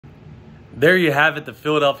There you have it. The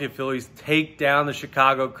Philadelphia Phillies take down the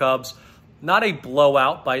Chicago Cubs. Not a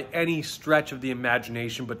blowout by any stretch of the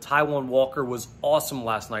imagination, but Taijuan Walker was awesome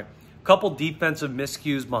last night. A couple defensive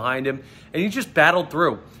miscues behind him, and he just battled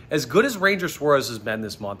through. As good as Ranger Suarez has been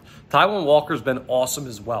this month, Taijuan Walker's been awesome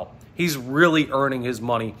as well. He's really earning his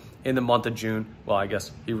money in the month of June. Well, I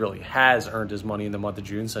guess he really has earned his money in the month of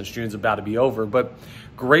June since June's about to be over. But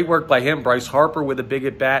great work by him. Bryce Harper with a big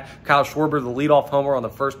at-bat. Kyle Schwarber, the leadoff homer on the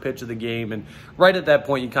first pitch of the game. And right at that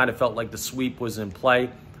point, you kind of felt like the sweep was in play.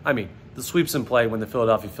 I mean, the sweep's in play when the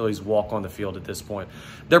Philadelphia Phillies walk on the field at this point.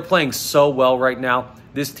 They're playing so well right now.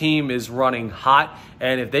 This team is running hot.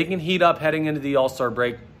 And if they can heat up heading into the All-Star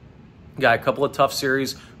break, got a couple of tough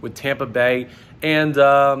series with Tampa Bay and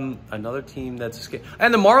another team that's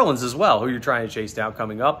and the Marlins as well, who you're trying to chase down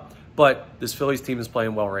coming up. But this Phillies team is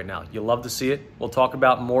playing well right now. You love to see it. We'll talk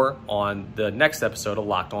about more on the next episode of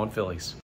Locked On Phillies.